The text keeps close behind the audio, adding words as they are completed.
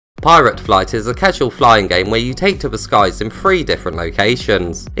Pirate Flight is a casual flying game where you take to the skies in 3 different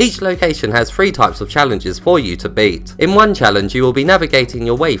locations. Each location has 3 types of challenges for you to beat. In one challenge you will be navigating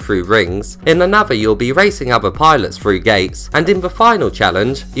your way through rings, in another you will be racing other pilots through gates, and in the final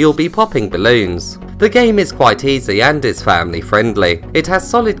challenge you will be popping balloons. The game is quite easy and is family friendly. It has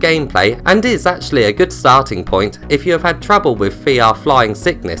solid gameplay and is actually a good starting point if you have had trouble with VR flying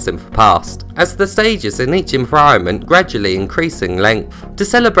sickness in the past, as the stages in each environment gradually increase in length. To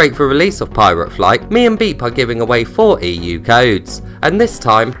celebrate the release of Pirate Flight, me and Beep are giving away 4 EU codes, and this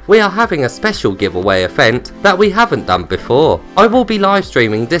time we are having a special giveaway event that we haven't done before. I will be live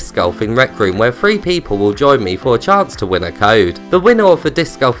streaming disc golf in Rec Room where 3 people will join me for a chance to win a code. The winner of the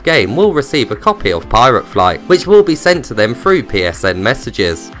disc golf game will receive a copy of Pirate Flight, which will be sent to them through PSN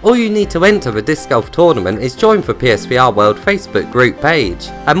messages. All you need to enter the disc golf tournament is join the PSVR World Facebook group page,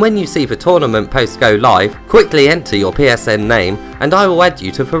 and when you see the tournament post go live, quickly enter your PSN name and I will add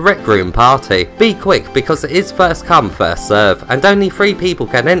you to the Rec Room party. Be quick because it is first come first serve, and only 3 people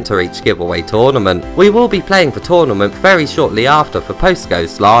can enter each giveaway tournament. We will be playing the tournament very shortly after the post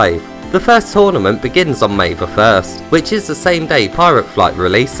goes live. The first tournament begins on May the 1st, which is the same day Pirate Flight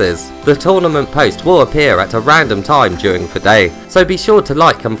releases. The tournament post will appear at a random time during the day, so be sure to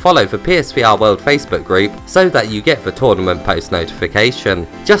like and follow the PSVR World Facebook group so that you get the tournament post notification.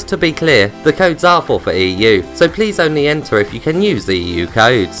 Just to be clear, the codes are for the EU, so please only enter if you can use the EU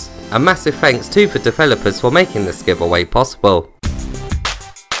codes. A massive thanks to the developers for making this giveaway possible.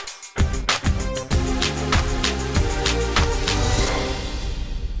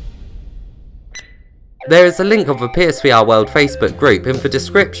 There is a link of the PSVR World Facebook group in the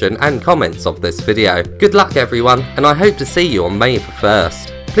description and comments of this video. Good luck everyone, and I hope to see you on May the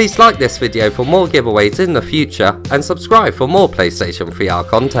 1st. Please like this video for more giveaways in the future and subscribe for more PlayStation VR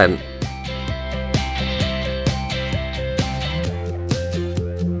content.